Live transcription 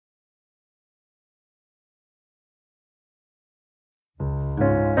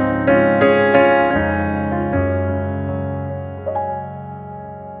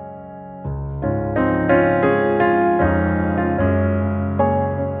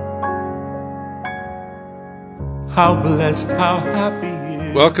how blessed, how happy he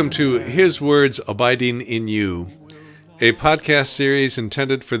is. Welcome to His Words Abiding in You, a podcast series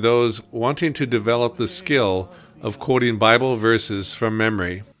intended for those wanting to develop the skill of quoting Bible verses from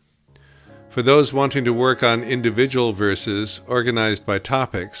memory. For those wanting to work on individual verses organized by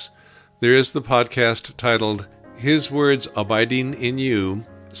topics, there is the podcast titled His Words Abiding in You,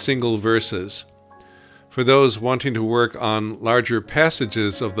 Single Verses. For those wanting to work on larger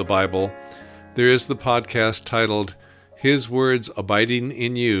passages of the Bible, there is the podcast titled His Words Abiding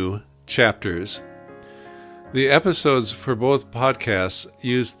in You, Chapters. The episodes for both podcasts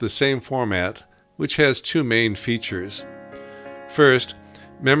use the same format, which has two main features. First,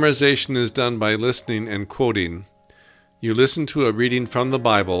 memorization is done by listening and quoting. You listen to a reading from the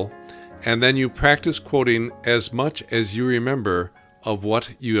Bible, and then you practice quoting as much as you remember of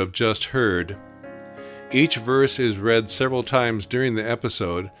what you have just heard. Each verse is read several times during the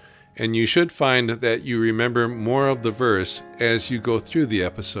episode, and you should find that you remember more of the verse as you go through the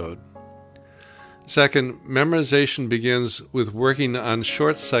episode. Second, memorization begins with working on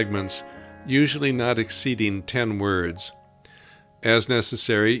short segments, usually not exceeding 10 words. As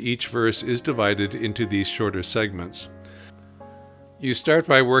necessary, each verse is divided into these shorter segments. You start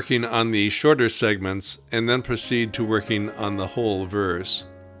by working on the shorter segments and then proceed to working on the whole verse.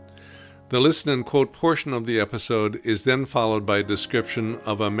 The listen and quote portion of the episode is then followed by a description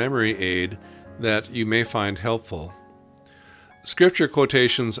of a memory aid that you may find helpful. Scripture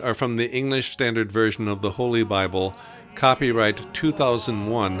quotations are from the English Standard Version of the Holy Bible, copyright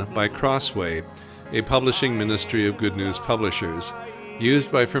 2001 by Crossway, a publishing ministry of Good News Publishers,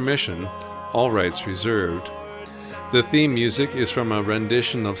 used by permission, all rights reserved. The theme music is from a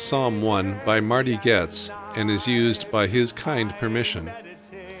rendition of Psalm 1 by Marty Goetz and is used by his kind permission.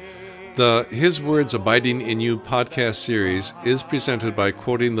 The His Words Abiding in You podcast series is presented by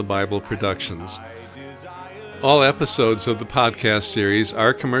Quoting the Bible Productions. All episodes of the podcast series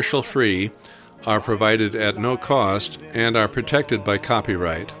are commercial-free, are provided at no cost, and are protected by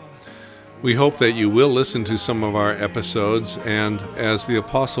copyright. We hope that you will listen to some of our episodes and, as the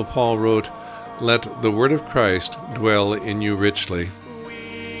Apostle Paul wrote, let the word of Christ dwell in you richly.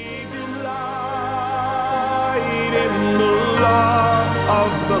 We delight in the law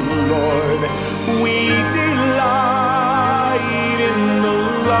of the Lord. We delight in the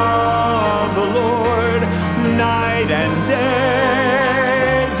law of the Lord. Night and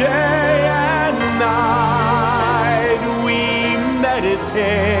day, day and night, we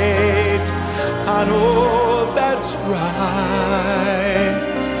meditate on all that's right,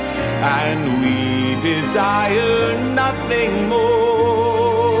 and we desire nothing more.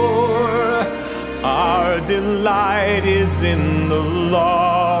 Our delight is in the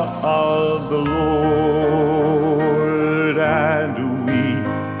law of the Lord, and we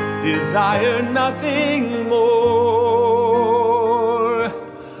desire nothing more.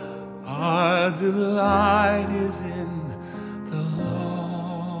 Our delight is in the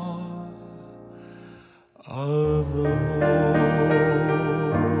law of the Lord.